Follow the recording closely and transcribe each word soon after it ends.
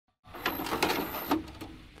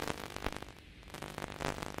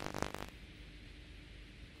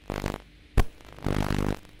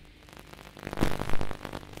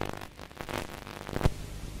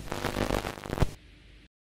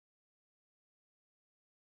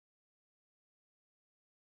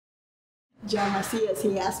John Macias,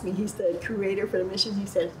 he asked me, he's the curator for the missions, he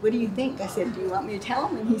said, what do you think? I said, do you want me to tell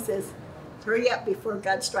him? And he says, hurry up before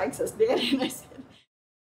God strikes us dead. And I said,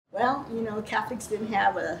 well, you know, Catholics didn't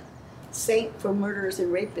have a saint for murderers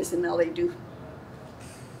and rapists, and now they do.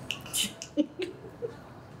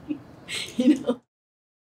 You know.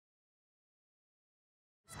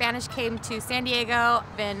 Spanish came to San Diego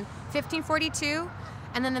in 1542,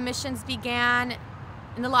 and then the missions began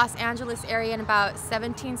in the Los Angeles area in about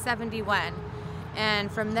 1771.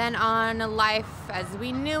 And from then on, life as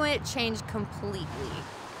we knew it changed completely.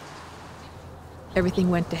 Everything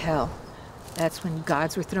went to hell. That's when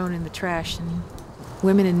gods were thrown in the trash, and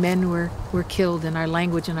women and men were killed, and our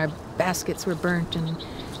language and our baskets were burnt, and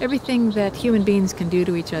everything that human beings can do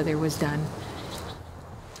to each other was done.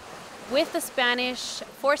 With the Spanish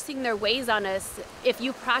forcing their ways on us, if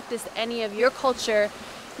you practiced any of your culture,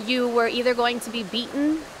 you were either going to be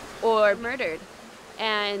beaten or murdered.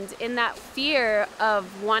 And in that fear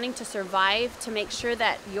of wanting to survive, to make sure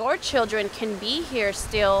that your children can be here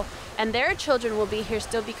still and their children will be here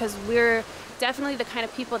still, because we're definitely the kind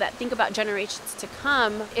of people that think about generations to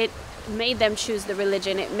come, it made them choose the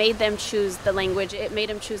religion, it made them choose the language, it made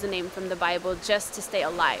them choose a name from the Bible just to stay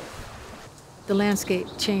alive. The landscape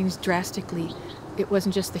changed drastically. It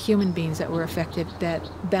wasn't just the human beings that were affected. That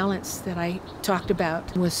balance that I talked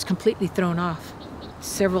about was completely thrown off.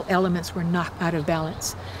 Several elements were knocked out of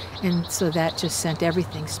balance, and so that just sent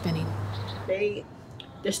everything spinning. They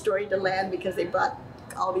destroyed the land because they brought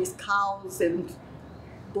all these cows and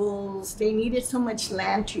bulls. They needed so much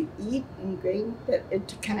land to eat and grain that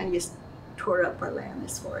it kind of just tore up our land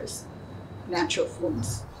as far as natural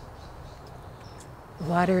foods.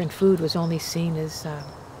 Water and food was only seen as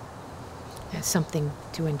something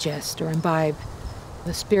to ingest or imbibe.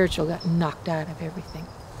 The spiritual got knocked out of everything.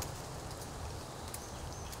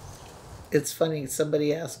 It's funny,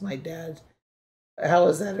 somebody asked my dad, how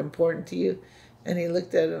is that important to you? And he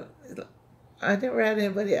looked at him, I never had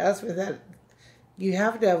anybody ask me that. You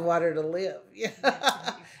have to have water to live.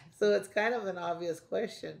 So it's kind of an obvious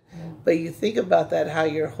question. But you think about that, how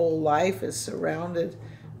your whole life is surrounded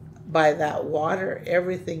by that water.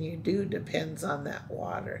 Everything you do depends on that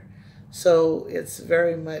water. So it's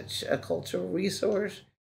very much a cultural resource.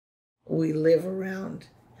 We live around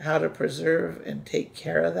how to preserve and take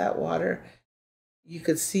care of that water. You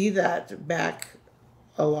could see that back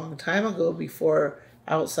a long time ago before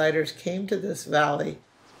outsiders came to this valley.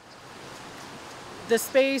 The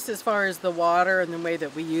space as far as the water and the way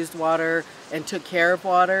that we used water and took care of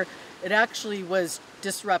water, it actually was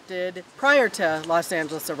disrupted prior to Los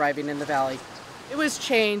Angeles arriving in the valley. It was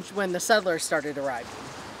changed when the settlers started arriving.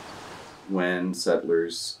 When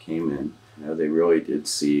settlers came in, they really did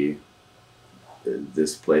see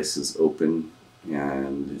this place is open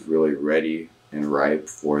and is really ready and ripe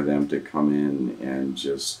for them to come in and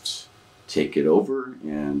just take it over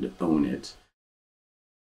and own it.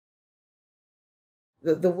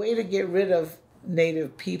 The way to get rid of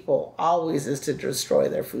native people always is to destroy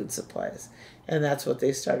their food supplies. And that's what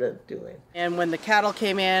they started doing. And when the cattle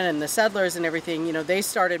came in and the settlers and everything, they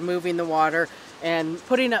started moving the water and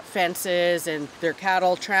putting up fences and their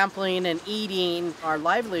cattle trampling and eating our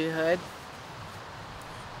livelihood.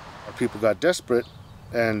 Our people got desperate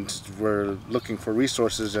and were looking for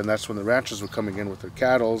resources, and that's when the ranchers were coming in with their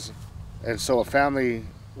cattle. And so a family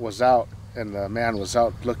was out, and the man was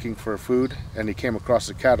out looking for food, and he came across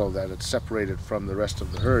a cattle that had separated from the rest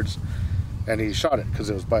of the herds, and he shot it because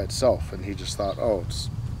it was by itself, and he just thought, oh, it's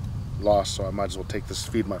lost, so I might as well take this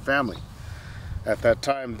to feed my family. At that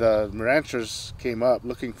time, the ranchers came up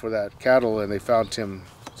looking for that cattle, and they found him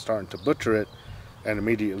starting to butcher it, and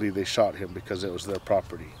immediately they shot him because it was their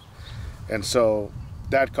property. And so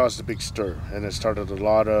that caused a big stir, and it started a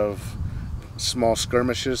lot of small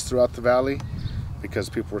skirmishes throughout the valley because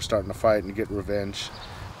people were starting to fight and get revenge.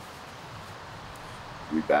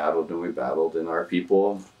 We battled and we battled, and our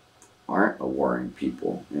people aren't a warring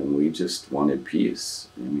people, and we just wanted peace.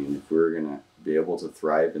 I mean, if we were going to be able to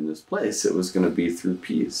thrive in this place, it was going to be through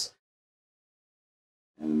peace.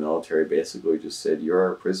 And the military basically just said, you're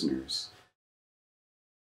our prisoners.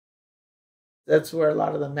 That's where a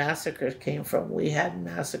lot of the massacres came from. We had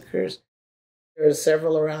massacres. There were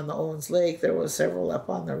several around the Owens Lake. There were several up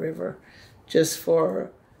on the river, just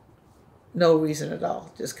for no reason at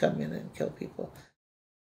all. Just come in and kill people.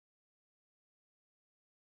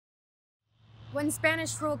 When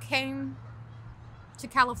Spanish rule came to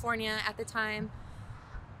California at the time,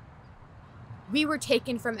 we were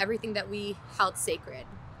taken from everything that we held sacred.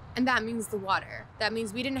 And that means the water. That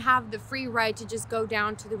means we didn't have the free right to just go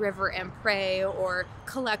down to the river and pray or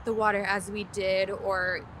collect the water as we did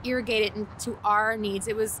or irrigate it into our needs.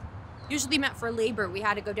 It was usually meant for labor. We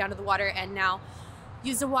had to go down to the water and now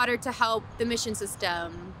use the water to help the mission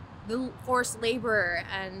system, the forced labor,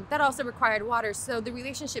 and that also required water. So the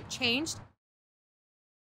relationship changed.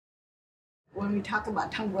 When we talk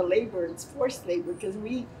about Tongva labor, it's forced labor because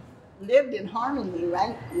we lived in harmony,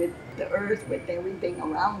 right, with the earth, with everything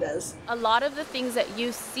around us. A lot of the things that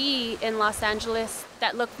you see in Los Angeles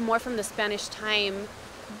that look more from the Spanish time,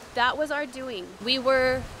 that was our doing. We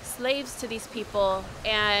were slaves to these people,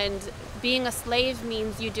 and being a slave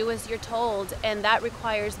means you do as you're told, and that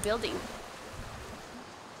requires building.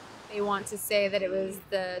 They want to say that it was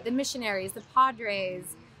the missionaries, the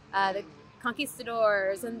padres, the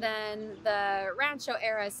conquistadors, and then the rancho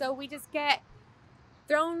era. So we just get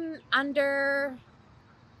thrown under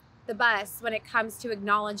the bus when it comes to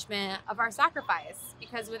acknowledgement of our sacrifice.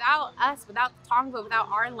 Because without us, without Tongva, without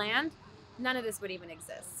our land, none of this would even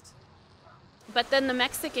exist. But then the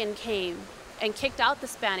Mexican came and kicked out the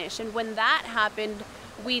Spanish, and when that happened,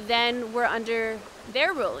 we then were under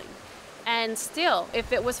their ruling. And still,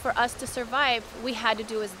 if it was for us to survive, we had to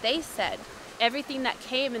do as they said. Everything that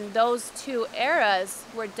came in those two eras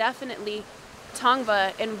were definitely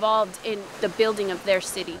Tongva involved in the building of their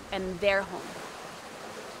city and their home.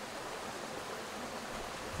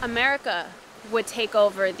 America would take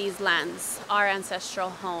over these lands, our ancestral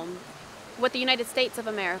home. What the United States of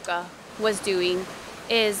America was doing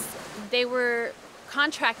is they were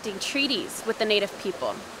contracting treaties with the native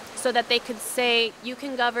people so that they could say, you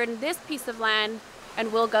can govern this piece of land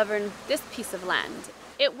and we'll govern this piece of land.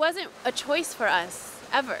 It wasn't a choice for us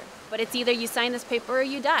ever, but it's either you sign this paper or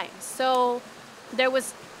you die. So there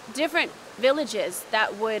was different villages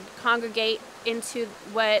that would congregate into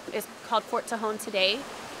what is called Fort Tejon today.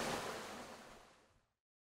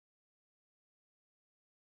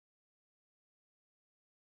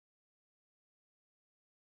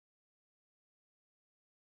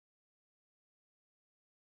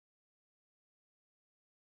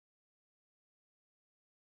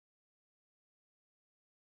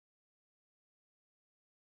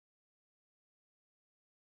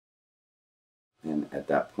 And at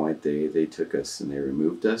that point, they took us and they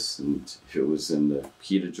removed us. And it was in the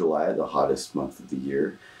heat of July, the hottest month of the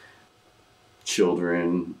year.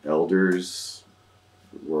 Children, elders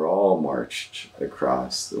were all marched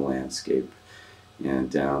across the landscape and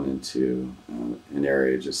down into an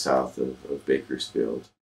area just south of Bakersfield.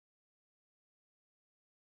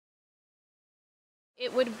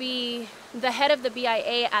 It would be the head of the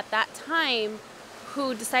BIA at that time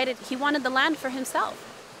who decided he wanted the land for himself.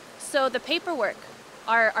 So the paperwork,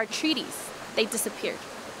 our treaties, they disappeared.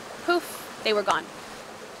 Poof, they were gone.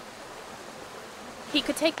 He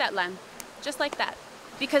could take that land, just like that,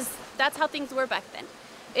 because that's how things were back then.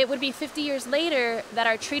 It would be 50 years later that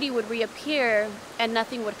our treaty would reappear and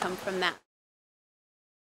nothing would come from that.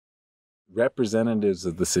 Representatives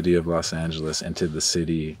of the city of Los Angeles entered the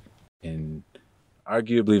city in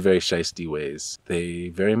arguably very shisty ways. They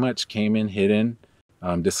very much came in hidden,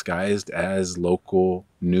 disguised as local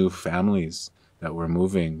new families that were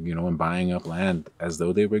moving, and buying up land as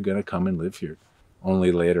though they were going to come and live here.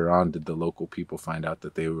 Only later on did the local people find out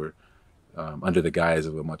that they were under the guise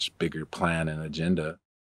of a much bigger plan and agenda.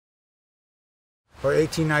 For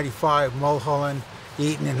 1895, Mulholland,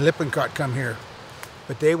 Eaton, and Lippincott come here,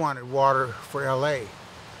 but they wanted water for LA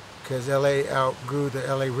because LA outgrew the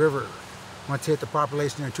LA River. Once it hit the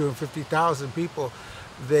population of 250,000 people,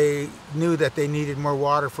 they knew that they needed more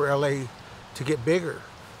water for LA to get bigger.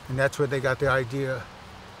 And that's where they got the idea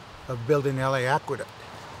of building LA Aqueduct.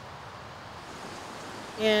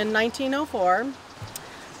 In 1904,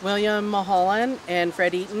 William Mulholland and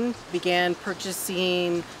Fred Eaton began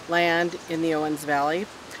purchasing land in the Owens Valley.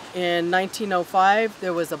 In 1905,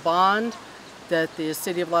 there was a bond that the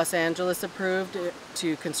city of Los Angeles approved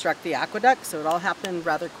to construct the aqueduct, so it all happened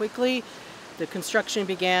rather quickly. The construction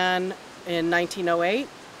began in 1908,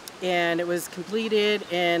 and it was completed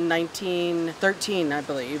in 1913, I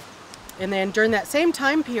believe. And then during that same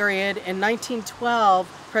time period, in 1912,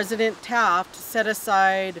 President Taft set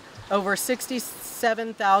aside over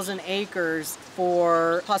 67,000 acres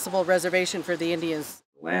for possible reservation for the Indians.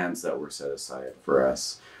 Lands that were set aside for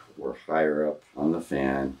us were higher up on the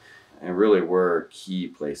fan and really were key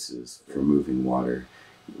places for moving water,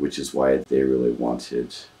 which is why they really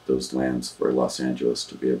wanted those lands for Los Angeles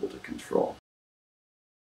to be able to control.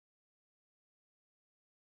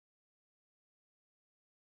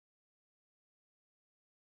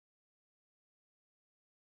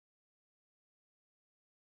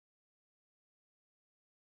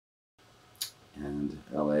 And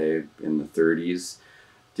LA in the 30s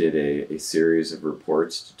did a series of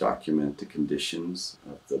reports to document the conditions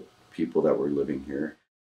of the people that were living here.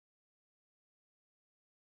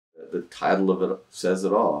 The title of it says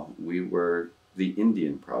it all. We were the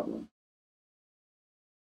Indian problem.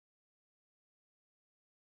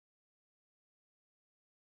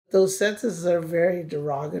 Those sentences are very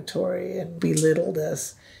derogatory and belittled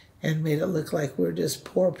us and made it look like we're just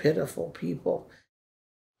poor, pitiful people.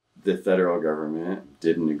 The federal government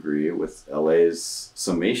didn't agree with LA's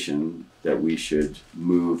summation that we should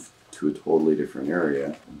move to a totally different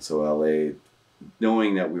area. And so LA,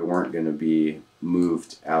 knowing that we weren't going to be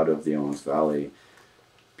moved out of the Owens Valley,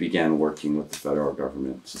 began working with the federal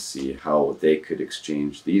government to see how they could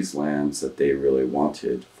exchange these lands that they really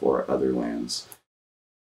wanted for other lands.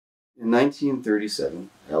 In 1937,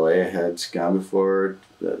 LA had gone before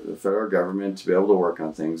the federal government to be able to work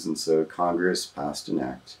on things, and so Congress passed an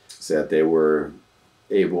act that they were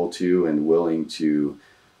able to and willing to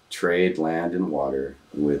trade land and water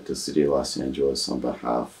with the city of Los Angeles on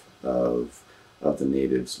behalf of the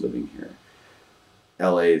natives living here.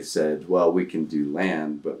 LA said, well, we can do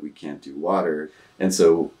land, but we can't do water. And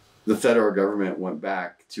so the federal government went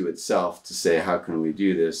back to itself to say, how can we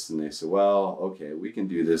do this? And they said, well, okay, we can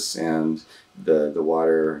do this, and the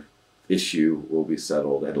water issue will be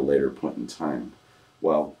settled at a later point in time.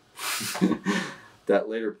 Well, that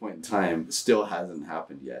later point in time still hasn't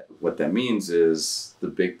happened yet. What that means is the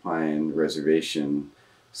Big Pine Reservation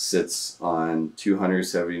sits on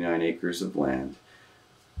 279 acres of land.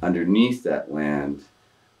 Underneath that land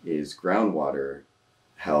is groundwater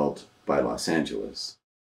held by Los Angeles.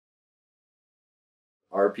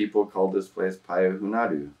 Our people called this place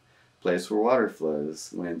Payahunadu, place where water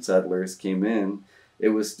flows. When settlers came in, it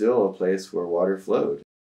was still a place where water flowed.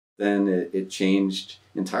 Then it changed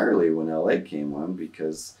entirely when LA came on,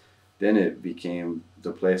 because then it became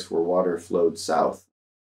the place where water flowed south.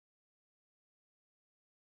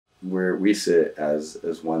 Where we sit as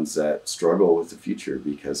ones that struggle with the future,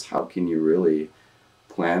 because how can you really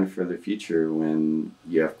plan for the future when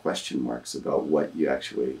you have question marks about what you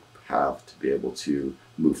actually have to be able to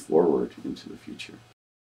move forward into the future?